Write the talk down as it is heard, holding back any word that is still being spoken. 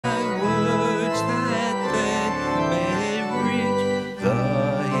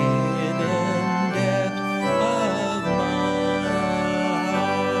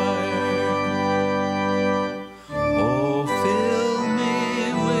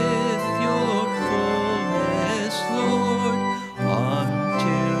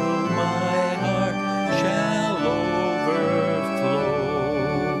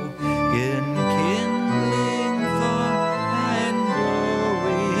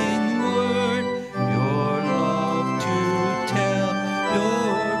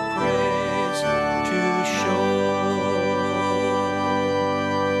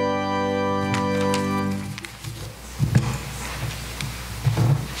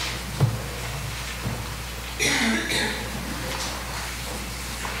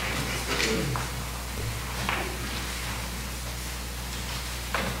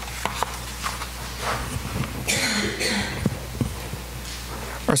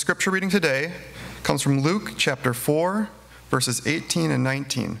scripture reading today comes from Luke chapter 4, verses 18 and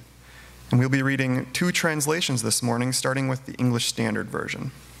 19. And we'll be reading two translations this morning, starting with the English Standard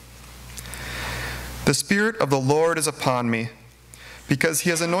Version. The Spirit of the Lord is upon me, because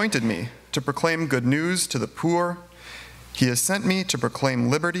he has anointed me to proclaim good news to the poor. He has sent me to proclaim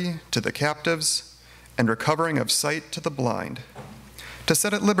liberty to the captives and recovering of sight to the blind, to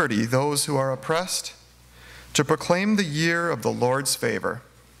set at liberty those who are oppressed, to proclaim the year of the Lord's favor.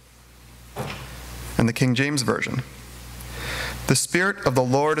 And the King James Version. The Spirit of the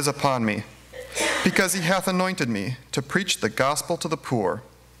Lord is upon me, because he hath anointed me to preach the gospel to the poor.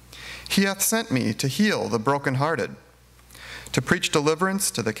 He hath sent me to heal the brokenhearted, to preach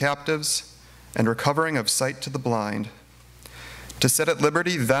deliverance to the captives and recovering of sight to the blind, to set at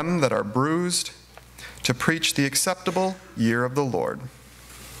liberty them that are bruised, to preach the acceptable year of the Lord.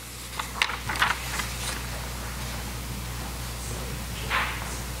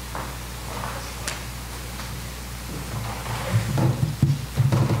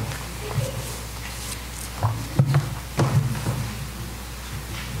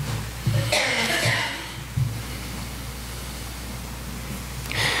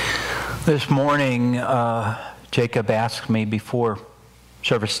 This morning, Jacob asked me before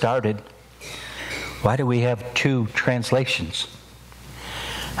service started, why do we have two translations?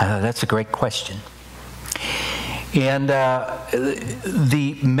 That's a great question. And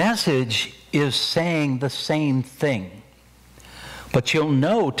the message is saying the same thing. But you'll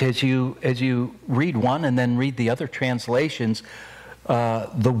note as you read one and then read the other translations,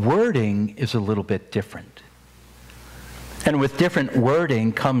 the wording is a little bit different. And with different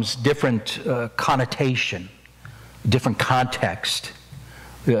wording comes different connotation, different context,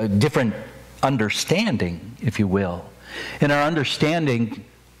 different understanding, if you will. And our understanding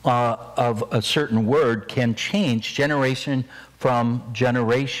of a certain word can change generation from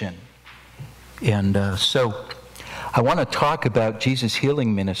generation. And so I want to talk about Jesus'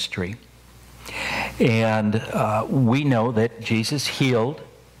 healing ministry. And we know that Jesus healed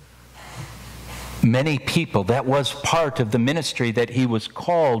many people. That was part of the ministry that he was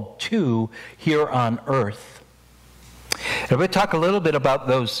called to here on earth. And we'll talk a little bit about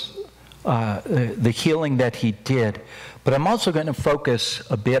those, the healing that he did, but I'm also going to focus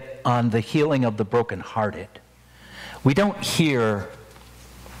a bit on the healing of the brokenhearted. We don't hear,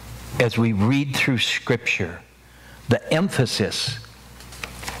 as we read through Scripture, the emphasis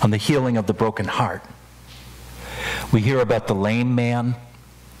on the healing of the broken heart. We hear about the lame man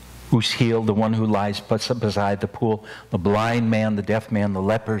who's healed, the one who lies beside the pool, the blind man, the deaf man, the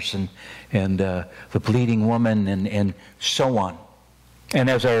lepers, and the bleeding woman, and so on. And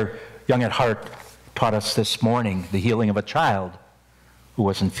as our Young at Heart taught us this morning, the healing of a child who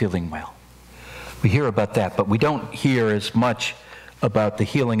wasn't feeling well. We hear about that, but we don't hear as much about the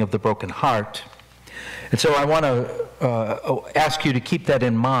healing of the broken heart. And so I want to ask you to keep that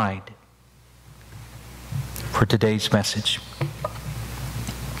in mind for today's message.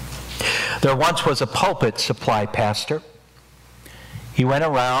 There once was a pulpit supply pastor. He went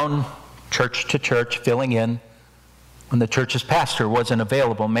around church to church filling in when the church's pastor wasn't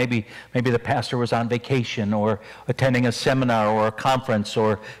available. Maybe the pastor was on vacation or attending a seminar or a conference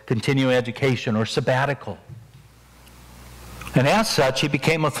or continuing education or sabbatical. And as such, he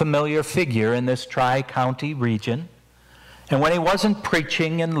became a familiar figure in this tri-county region. And when he wasn't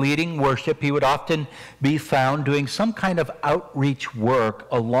preaching and leading worship, he would often be found doing some kind of outreach work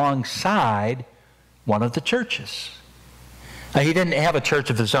alongside one of the churches. Now, he didn't have a church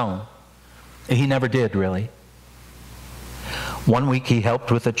of his own. He never did, really. One week he helped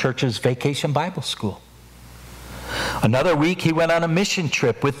with the church's vacation Bible school. Another week he went on a mission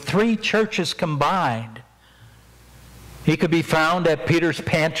trip with 3 churches combined. He could be found at Peter's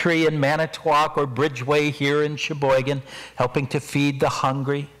Pantry in Manitowoc or Bridgeway here in Sheboygan, helping to feed the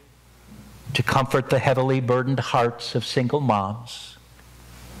hungry, to comfort the heavily burdened hearts of single moms.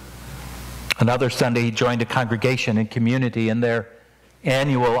 Another Sunday, he joined a congregation and community in their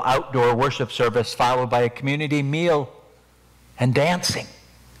annual outdoor worship service, followed by a community meal and dancing.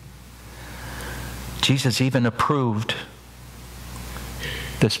 Jesus even approved,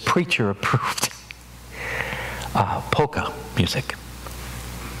 this preacher approved polka music.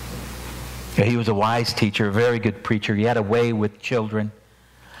 He was a wise teacher, a very good preacher. He had a way with children,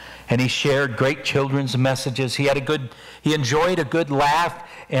 and he shared great children's messages. He enjoyed a good laugh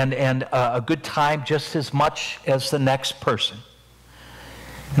and a good time just as much as the next person.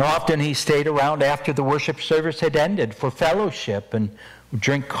 And often he stayed around after the worship service had ended for fellowship and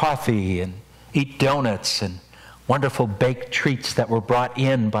drink coffee and eat donuts and wonderful baked treats that were brought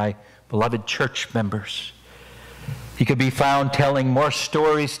in by beloved church members. He could be found telling more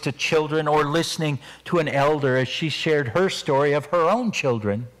stories to children or listening to an elder as she shared her story of her own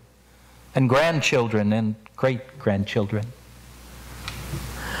children and grandchildren and great-grandchildren.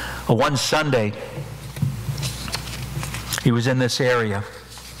 One Sunday, he was in this area,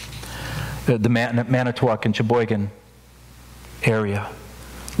 the Manitowoc and Sheboygan area,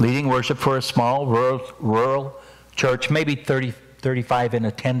 leading worship for a small rural church, maybe 35 in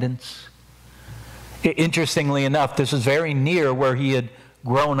attendance. Interestingly enough, this is very near where he had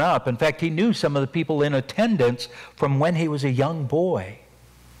grown up. In fact, he knew some of the people in attendance from when he was a young boy.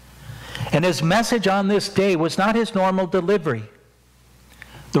 And his message on this day was not his normal delivery.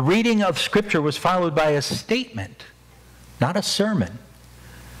 The reading of Scripture was followed by a statement, not a sermon.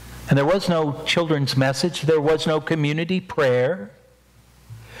 And there was no children's message. There was no community prayer.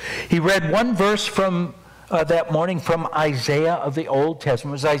 He read one verse from that morning from Isaiah of the Old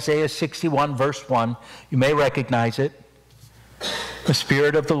Testament. It was Isaiah 61, verse 1. You may recognize it. The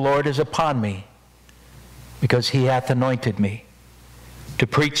Spirit of the Lord is upon me, because he hath anointed me to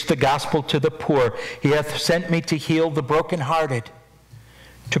preach the gospel to the poor. He hath sent me to heal the brokenhearted,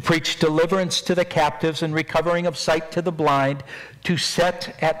 to preach deliverance to the captives and recovering of sight to the blind, to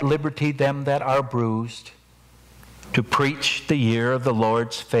set at liberty them that are bruised, to preach the year of the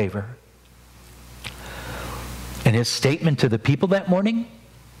Lord's favor. And his statement to the people that morning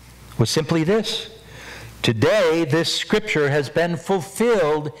was simply this: today this scripture has been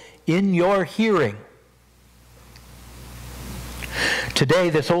fulfilled in your hearing. Today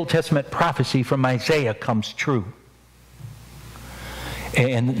this Old Testament prophecy from Isaiah comes true.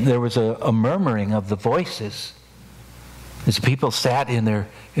 And there was a murmuring of the voices as people sat in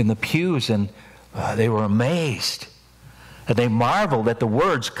the pews, and they were amazed. And they marveled at the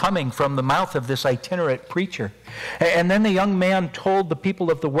words coming from the mouth of this itinerant preacher. And then the young man told the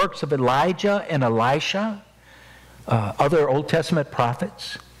people of the works of Elijah and Elisha, other Old Testament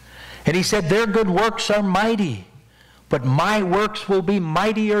prophets. And he said, their good works are mighty, but my works will be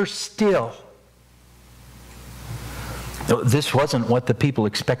mightier still. This wasn't what the people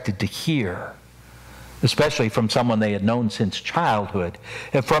expected to hear, especially from someone they had known since childhood.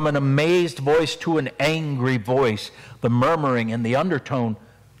 And from an amazed voice to an angry voice, the murmuring and the undertone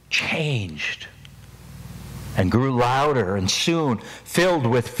changed and grew louder. And soon, filled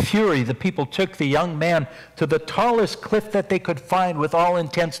with fury, the people took the young man to the tallest cliff that they could find, with all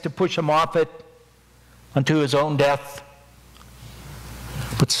intents to push him off it unto his own death.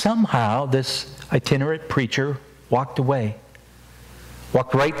 But somehow this itinerant preacher walked away,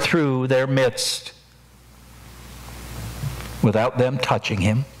 walked right through their midst without them touching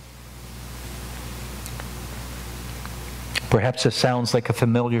him. Perhaps this sounds like a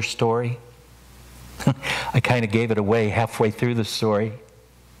familiar story. I kind of gave it away halfway through the story.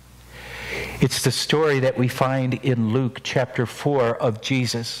 It's the story that we find in Luke chapter 4 of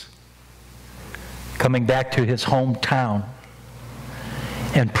Jesus coming back to his hometown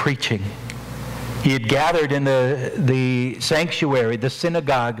and preaching. He had gathered in the sanctuary, the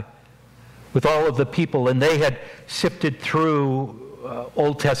synagogue, with all of the people, and they had sifted through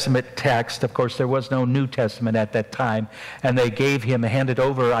Old Testament text. Of course, there was no New Testament at that time. And they handed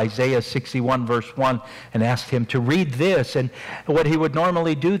over Isaiah 61, verse 1, and asked him to read this. And what he would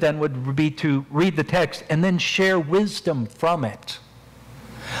normally do then would be to read the text and then share wisdom from it.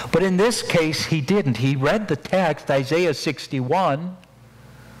 But in this case, he didn't. He read the text, Isaiah 61,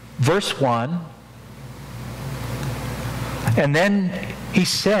 verse 1, and then he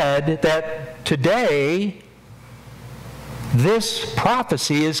said that today this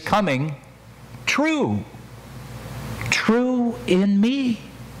prophecy is coming true. True in me.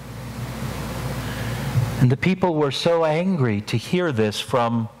 And the people were so angry to hear this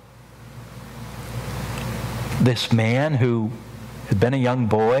from this man who had been a young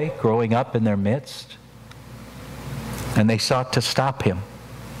boy growing up in their midst. And they sought to stop him.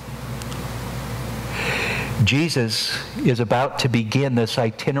 Jesus is about to begin this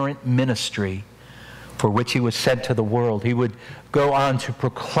itinerant ministry for which he was sent to the world. He would go on to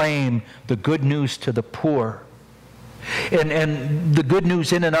proclaim the good news to the poor. And the good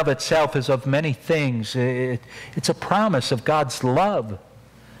news in and of itself is of many things. It's a promise of God's love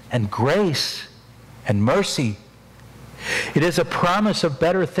and grace and mercy. It is a promise of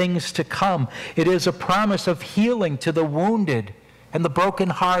better things to come. It is a promise of healing to the wounded and the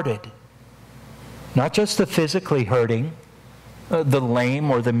brokenhearted. Not just the physically hurting, the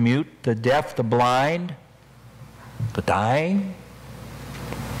lame or the mute, the deaf, the blind, the dying,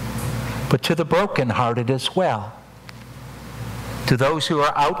 but to the brokenhearted as well. To those who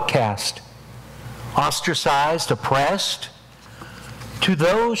are outcast, ostracized, oppressed, to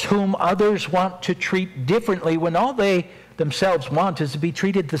those whom others want to treat differently when all they themselves want is to be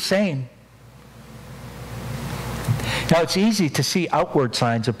treated the same. Now, it's easy to see outward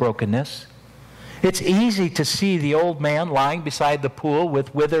signs of brokenness. It's easy to see the old man lying beside the pool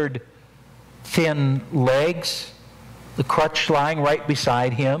with withered, thin legs, the crutch lying right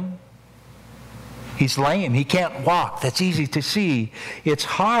beside him. He's lame. He can't walk. That's easy to see. It's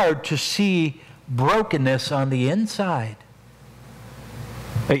hard to see brokenness on the inside.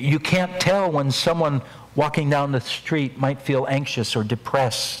 You can't tell when someone walking down the street might feel anxious or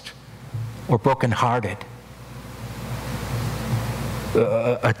depressed or brokenhearted.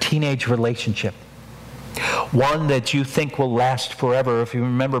 A teenage relationship, one that you think will last forever. If you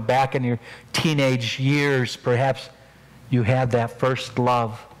remember back in your teenage years, perhaps you had that first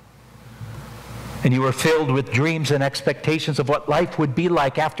love, and you were filled with dreams and expectations of what life would be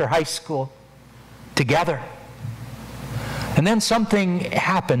like after high school together. And then something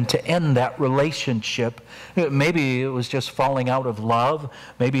happened to end that relationship. Maybe it was just falling out of love.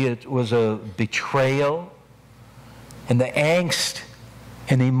 Maybe it was a betrayal. And the angst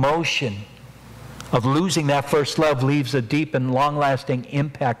and emotion of losing that first love leaves a deep and long-lasting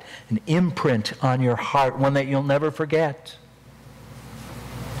impact, an imprint on your heart, one that you'll never forget,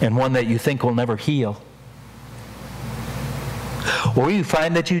 and one that you think will never heal. Or you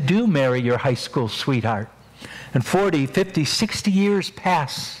find that you do marry your high school sweetheart, and 40, 50, 60 years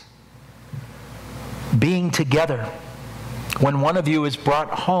pass being together when one of you is brought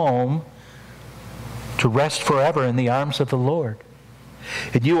home to rest forever in the arms of the Lord.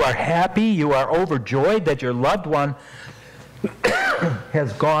 And you are happy, you are overjoyed that your loved one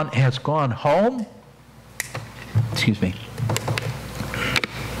has gone home. Excuse me.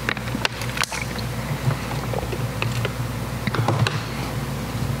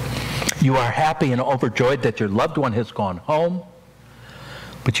 You are happy and overjoyed that your loved one has gone home,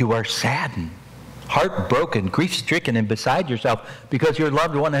 but you are saddened, heartbroken, grief-stricken, and beside yourself because your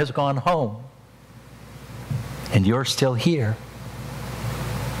loved one has gone home, and you're still here.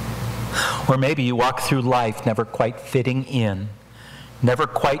 Or maybe you walk through life never quite fitting in, never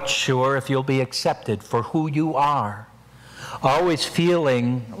quite sure if you'll be accepted for who you are, always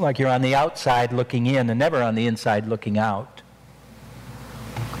feeling like you're on the outside looking in and never on the inside looking out.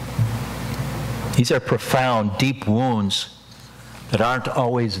 These are profound, deep wounds that aren't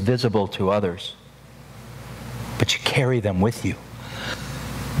always visible to others, but you carry them with you.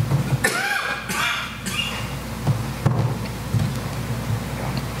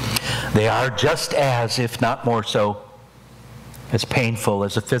 They are just as, if not more so, as painful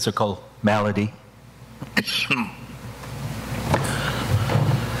as a physical malady.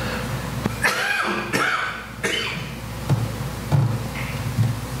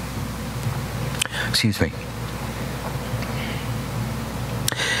 Excuse me.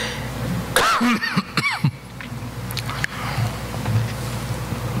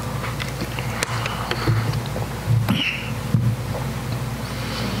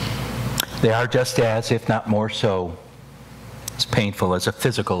 They are just as, if not more so, as painful as a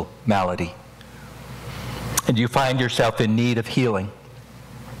physical malady. And you find yourself in need of healing.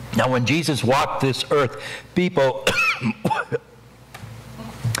 Now, when Jesus walked this earth, people...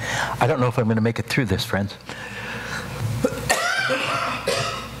 I don't know if I'm going to make it through this, friends.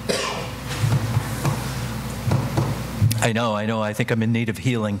 I know. I think I'm in need of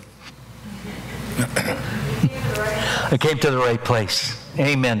healing. I came to the right place.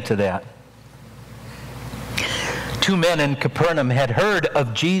 Amen to that. 2 men in Capernaum had heard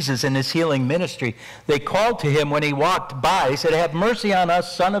of Jesus and his healing ministry. They called to him when he walked by. He said, "Have mercy on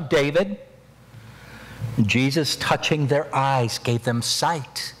us, Son of David." And Jesus, touching their eyes, gave them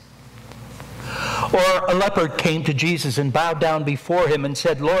sight. Or a leopard came to Jesus and bowed down before him and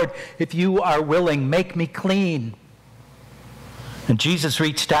said, "Lord, if you are willing, make me clean." And Jesus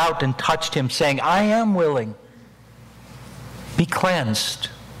reached out and touched him, saying, "I am willing. Be cleansed."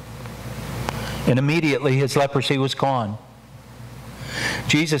 And immediately his leprosy was gone.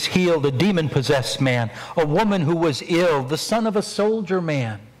 Jesus healed a demon-possessed man, a woman who was ill, the son of a soldier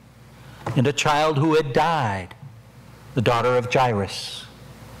man, and a child who had died, the daughter of Jairus.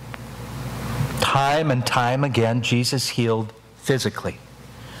 Time and time again, Jesus healed physically.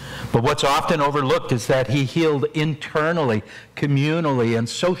 But what's often overlooked is that he healed internally, communally, and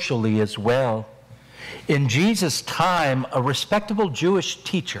socially as well. In Jesus' time, a respectable Jewish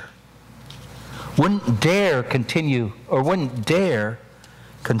teacher wouldn't dare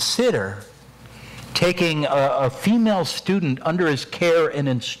consider taking a female student under his care and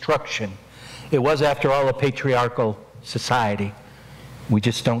instruction. It was, after all, a patriarchal society. We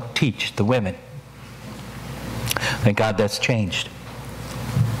just don't teach the women. Thank God that's changed.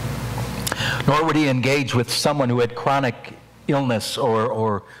 Nor would he engage with someone who had chronic illness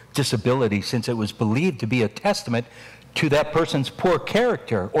or disability, since it was believed to be a testament to that person's poor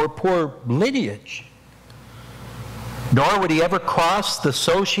character or poor lineage. Nor would he ever cross the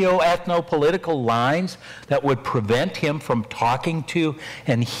socio-ethno-political lines that would prevent him from talking to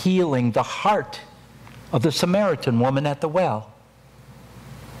and healing the heart of the Samaritan woman at the well.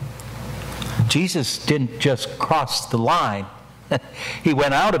 Jesus didn't just cross the line. He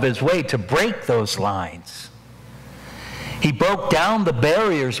went out of his way to break those lines. He broke down the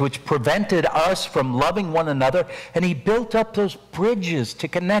barriers which prevented us from loving one another, and he built up those bridges to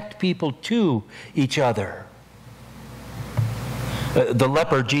connect people to each other. The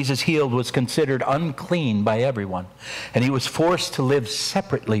leper Jesus healed was considered unclean by everyone, and he was forced to live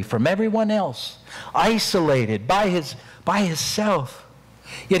separately from everyone else, isolated by himself.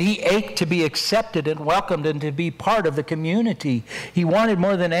 Yet he ached to be accepted and welcomed and to be part of the community. He wanted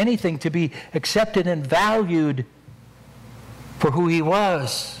more than anything to be accepted and valued for who he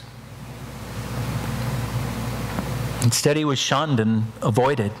was. Instead, he was shunned and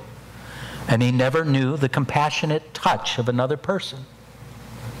avoided, and he never knew the compassionate touch of another person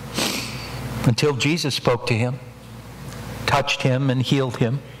until Jesus spoke to him, touched him, and healed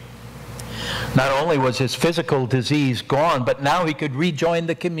him. Not only was his physical disease gone, but now he could rejoin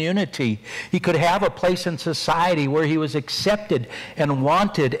the community. He could have a place in society where he was accepted and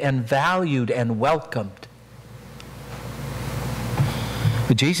wanted and valued and welcomed.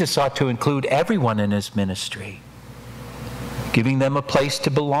 But Jesus sought to include everyone in his ministry, giving them a place to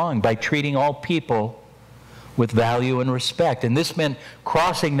belong by treating all people with value and respect. And this meant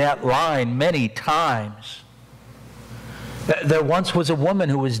crossing that line many times. There once was a woman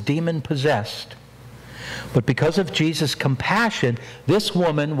who was demon-possessed. But because of Jesus' compassion, this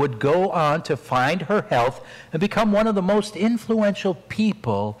woman would go on to find her health and become one of the most influential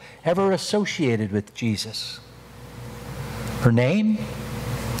people ever associated with Jesus. Her name?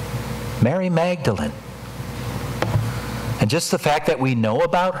 Mary Magdalene. And just the fact that we know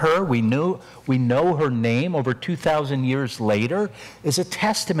about her, we know her name over 2,000 years later, is a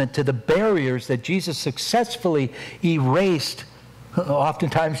testament to the barriers that Jesus successfully erased,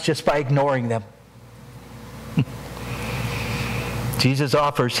 oftentimes just by ignoring them. Jesus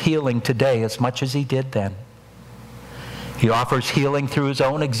offers healing today as much as he did then. He offers healing through his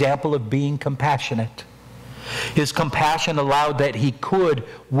own example of being compassionate. His compassion allowed that he could,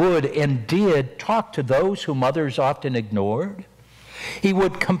 would, and did talk to those whom others often ignored. He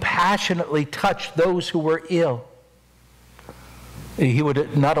would compassionately touch those who were ill. He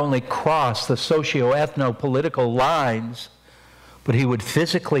would not only cross the socio-ethno-political lines, but he would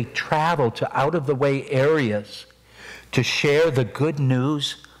physically travel to out-of-the-way areas to share the good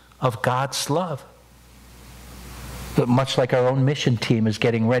news of God's love. But much like our own mission team is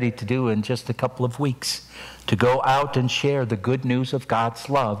getting ready to do in just a couple of weeks, to go out and share the good news of God's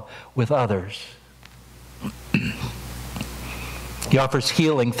love with others. He offers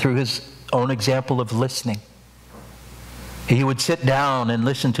healing through his own example of listening. He would sit down and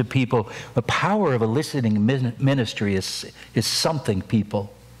listen to people. The power of a listening ministry is something,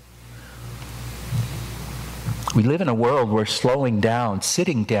 people. We live in a world where slowing down,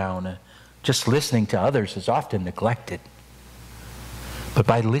 sitting down, just listening to others is often neglected. But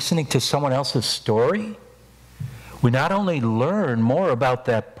by listening to someone else's story, we not only learn more about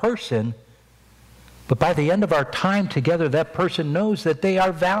that person, but by the end of our time together, that person knows that they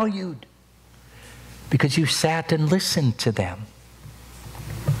are valued because you sat and listened to them.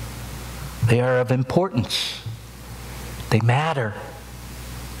 They are of importance. They matter.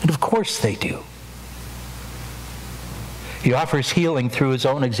 And of course they do. He offers healing through his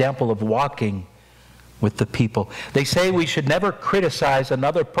own example of walking with the people. They say we should never criticize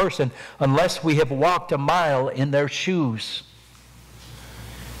another person unless we have walked a mile in their shoes.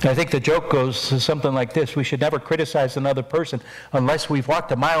 And I think the joke goes something like this: we should never criticize another person unless we've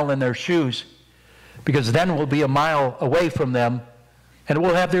walked a mile in their shoes, because then we'll be a mile away from them and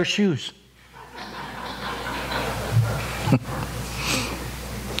we'll have their shoes.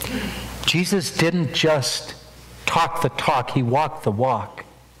 Jesus didn't just talk the talk, he walked the walk.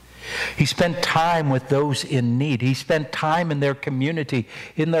 He spent time with those in need. He spent time in their community,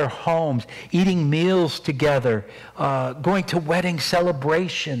 in their homes, eating meals together, going to wedding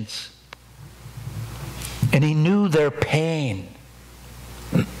celebrations. And he knew their pain.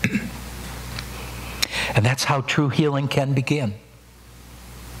 And that's how true healing can begin.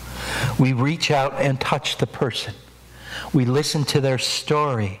 We reach out and touch the person. We listen to their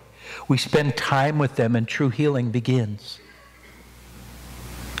story. We spend time with them, and true healing begins.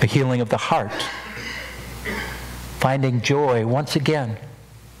 A healing of the heart. Finding joy once again.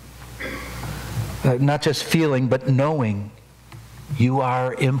 not just feeling, but knowing you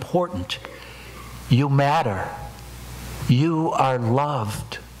are important. You matter. You are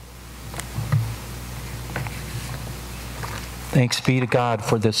loved. Thanks be to God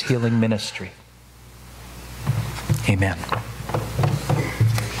for this healing ministry. Amen.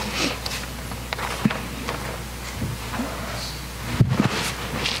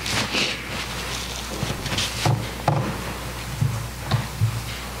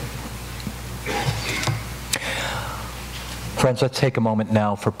 Friends, let's take a moment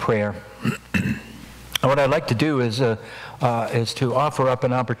now for prayer. And what I'd like to do is to offer up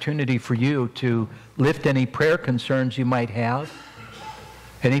an opportunity for you to lift any prayer concerns you might have,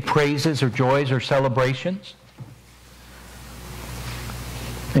 any praises or joys or celebrations,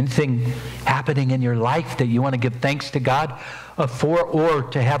 anything happening in your life that you want to give thanks to God for, or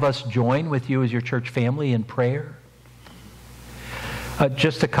to have us join with you as your church family in prayer.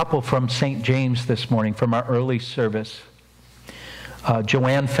 Just a couple from St. James this morning from our early service.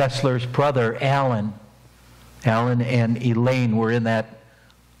 Joanne Fessler's brother, Alan and Elaine were in that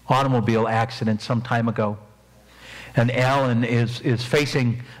automobile accident some time ago. And Alan is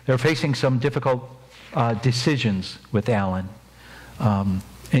facing some difficult decisions with Alan,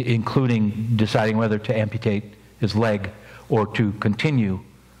 including deciding whether to amputate his leg or to continue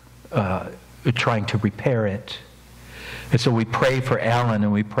trying to repair it. And so we pray for Alan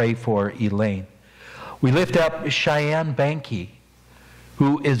and we pray for Elaine. We lift up Cheyenne Banky,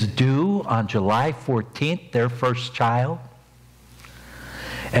 who is due on July 14th, their first child.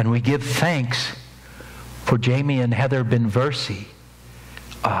 And we give thanks for Jamie and Heather Benversi.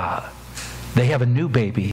 They have a new baby.